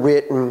which are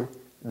written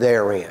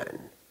therein.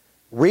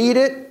 Read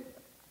it,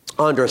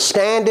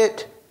 understand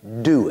it,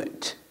 do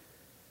it.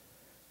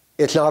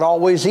 It's not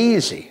always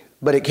easy,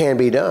 but it can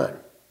be done.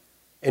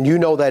 And you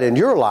know that in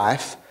your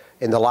life,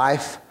 in the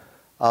life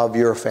of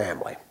your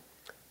family.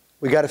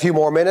 We got a few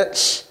more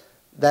minutes.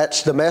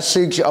 That's the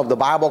message of the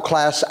Bible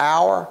class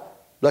hour.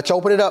 Let's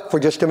open it up for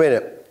just a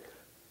minute.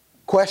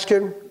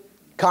 Question,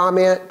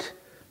 comment,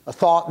 a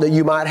thought that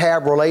you might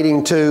have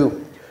relating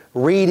to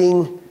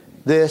reading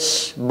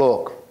this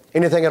book.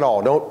 Anything at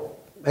all. Don't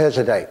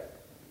hesitate.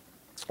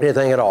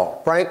 Anything at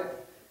all. Frank,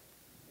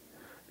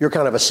 you're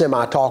kind of a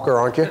semi-talker,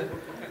 aren't you?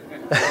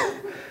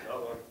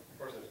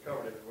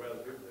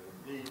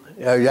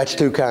 Yeah, that's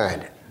too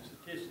kind.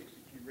 Statistics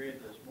that you read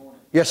this morning.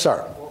 Yes,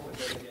 sir. What would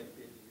they have been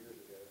 50 years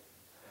ago?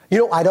 You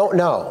know, I don't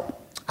know.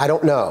 I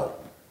don't know.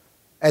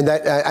 And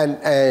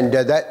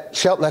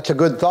Shelton, that's a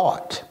good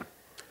thought.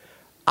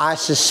 I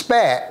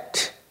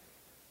suspect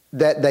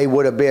that they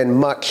would have been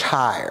much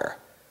higher.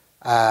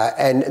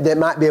 And there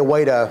might be a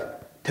way to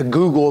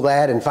Google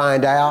that and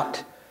find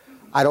out.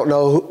 I don't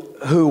know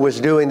who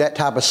was doing that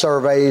type of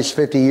surveys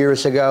 50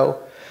 years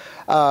ago.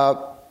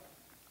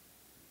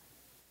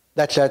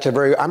 That's a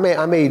very, I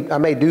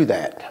may do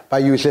that. If I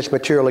use this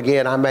material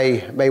again, I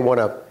may want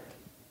to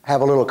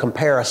have a little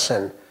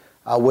comparison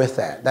with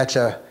that. That's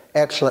an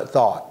excellent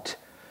thought.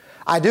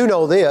 I do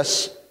know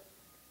this.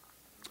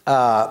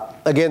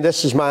 Again,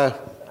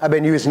 I've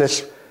been using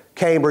this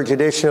Cambridge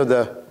edition of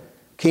the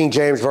King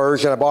James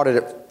Version. I bought it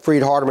at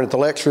Freed Hardeman at the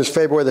lectures,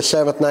 February the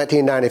 7th,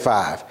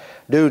 1995.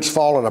 Dude's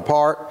falling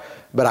apart,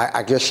 but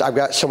I've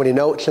got so many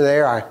notes in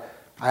there,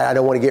 I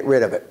don't want to get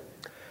rid of it.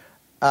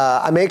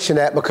 I mention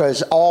that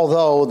because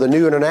although the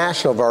New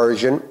International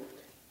Version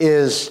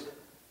is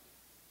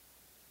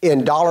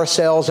in dollar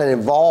sales and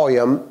in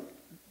volume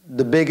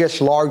the biggest,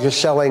 largest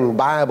selling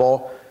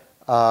Bible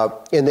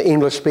in the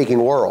English-speaking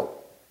world,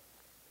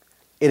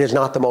 it is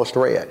not the most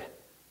read.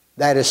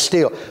 That is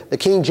still, the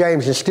King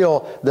James is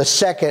still the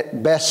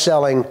second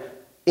best-selling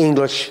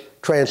English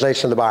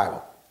translation of the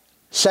Bible.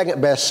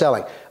 Second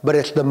best-selling, but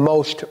it's the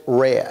most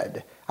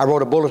read. I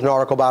wrote a bulletin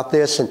article about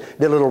this and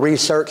did a little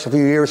research a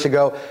few years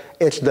ago.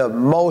 It's the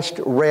most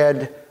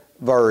read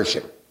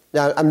version.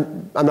 Now,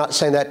 I'm not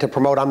saying that to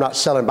promote. I'm not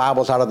selling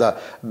Bibles out of the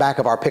back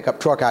of our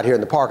pickup truck out here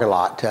in the parking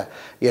lot to,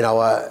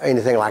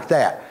 anything like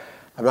that.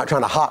 I'm not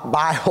trying to hawk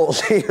Bibles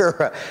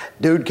here.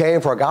 Dude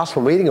came for a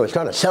gospel meeting and was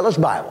trying to sell us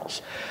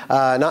Bibles.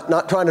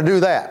 Not trying to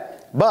do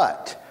that.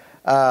 But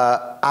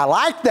I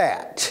like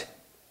that.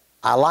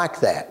 I like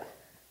that.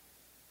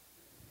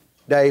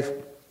 Dave?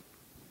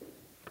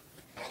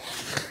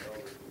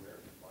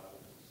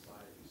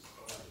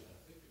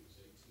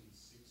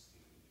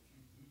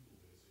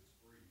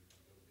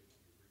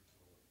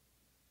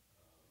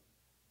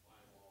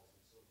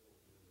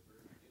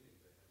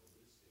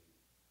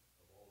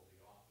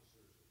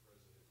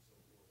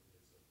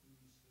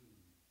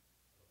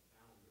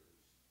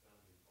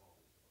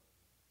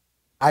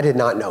 I did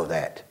not know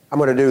that. I'm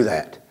going to do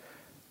that.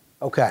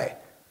 Okay.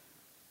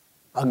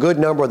 A good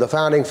number of the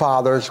founding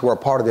fathers were a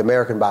part of the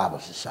American Bible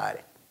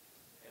Society.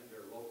 And their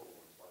local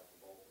ones, like the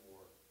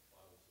Baltimore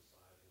Bible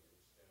Society, that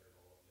was scattered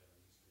all up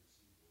down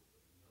the eastern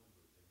seaboard, but a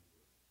number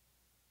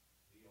of them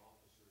were the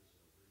officers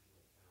and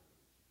original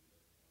founders of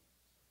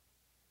the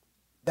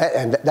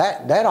American Bible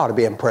Society. That ought to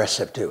be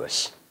impressive to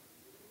us.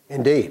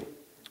 Indeed.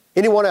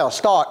 Anyone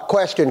else? Thought,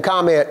 question,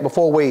 comment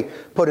before we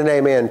put an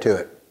amen to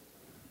it?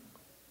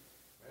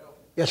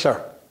 Yes,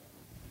 sir.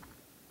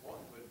 What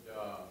would,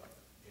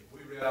 if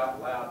we read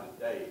out loud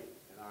today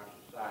in our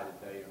society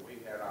today, and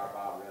we had our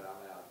Bible read out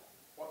loud,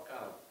 what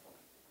kind of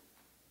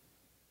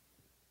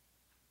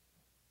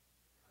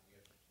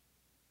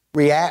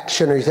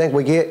Reaction, or you think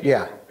we get?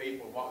 Yeah. from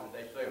people, what would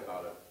they say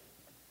about it?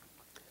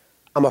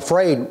 I'm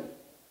afraid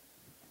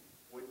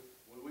Would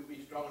we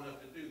be strong enough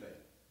to do that?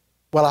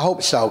 Well, I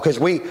hope so, because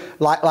we,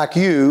 like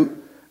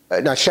you,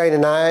 now Shane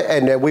and I,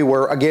 and we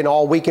were, again,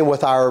 all weekend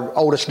with our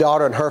oldest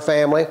daughter and her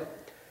family.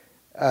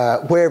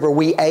 Wherever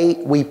we ate,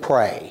 we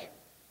pray.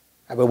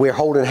 I mean, we're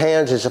holding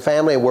hands as a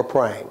family and we're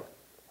praying.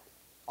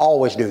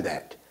 Always do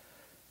that.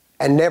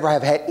 And never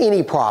have had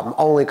any problem,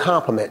 only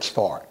compliments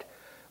for it.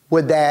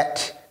 Would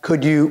that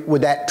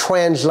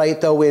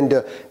translate, though,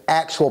 into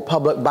actual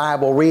public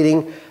Bible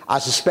reading? I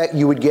suspect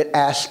you would get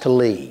asked to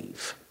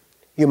leave.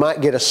 You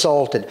might get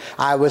assaulted.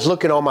 I was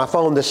looking on my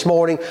phone this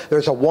morning.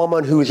 There's a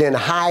woman who's in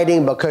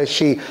hiding because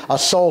she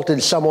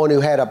assaulted someone who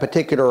had a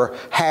particular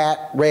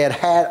red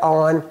hat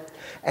on.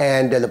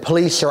 And the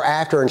police are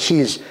after her, and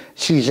she's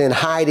in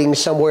hiding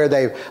somewhere.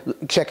 They're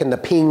checking the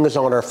pings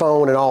on her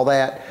phone and all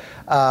that.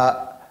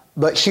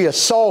 But she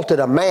assaulted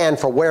a man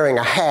for wearing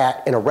a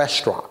hat in a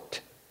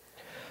restaurant.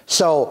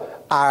 So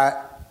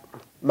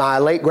my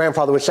late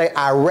grandfather would say,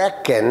 I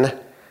reckon,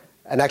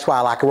 and that's why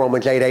I like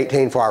Romans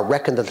 8:18, for I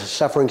reckon that the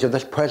sufferings of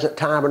this present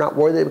time are not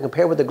worthy to be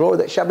compared with the glory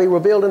that shall be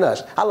revealed in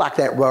us. I like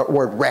that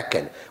word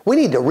reckon. We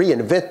need to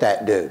reinvent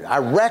that, dude. I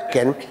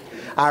reckon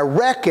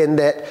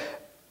that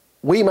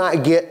we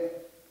might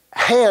get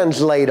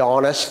hands laid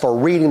on us for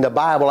reading the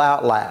Bible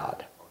out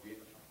loud.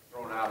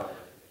 Thrown out of the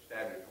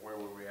establishment where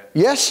were we at?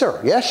 Yes,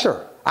 sir. Yes,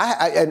 sir.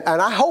 And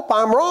I hope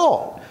I'm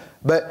wrong.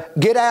 But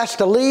get asked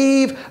to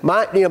leave,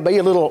 might be a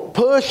little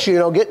push,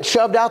 getting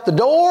shoved out the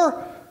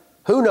door.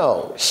 Who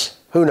knows?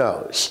 Who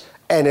knows?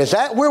 And is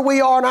that where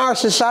we are in our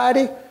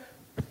society?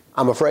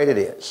 I'm afraid it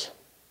is.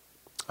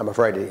 I'm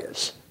afraid it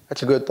is.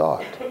 That's a good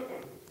thought.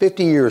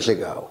 50 years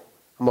ago.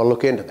 I'm going to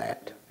look into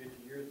that.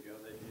 50 years ago,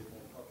 they did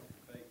more public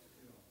debates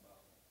too on the Bible.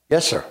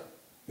 Yes, sir.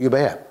 You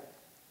bet.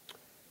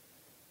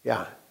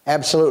 Yeah,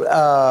 absolutely.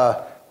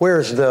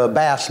 Where's the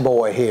bass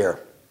boy here?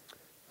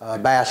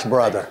 Bass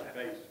brother.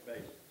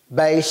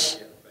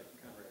 Bass.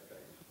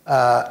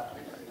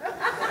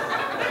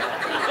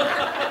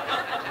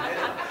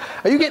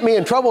 Are you getting me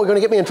in trouble? You're going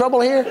to get me in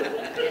trouble here?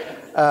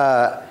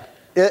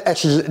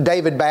 This is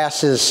David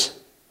Bass's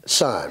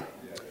son.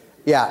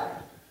 Yeah.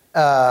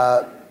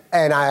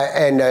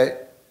 And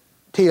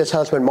Tia's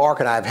husband, Mark,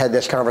 and I have had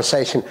this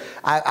conversation.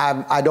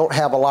 I don't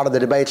have a lot of the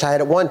debates.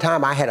 At one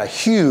time, I had a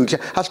huge,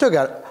 I still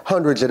got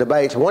hundreds of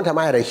debates. One time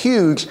I had a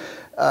huge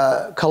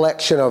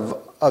collection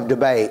of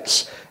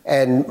debates.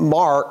 And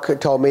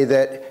Mark told me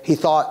that he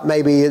thought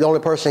maybe the only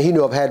person he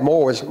knew of had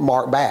more was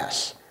Mark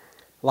Bass.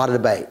 A lot of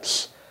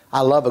debates.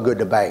 I love a good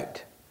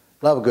debate.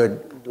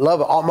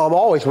 I'm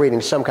always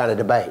reading some kind of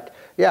debate.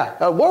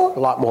 Yeah, well, a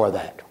lot more of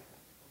that.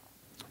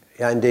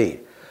 Yeah, indeed.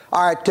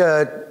 All right,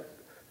 a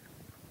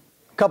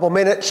couple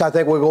minutes. I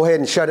think we'll go ahead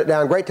and shut it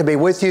down. Great to be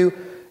with you.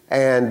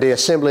 And the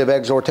Assembly of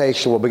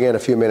Exhortation will begin a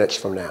few minutes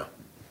from now.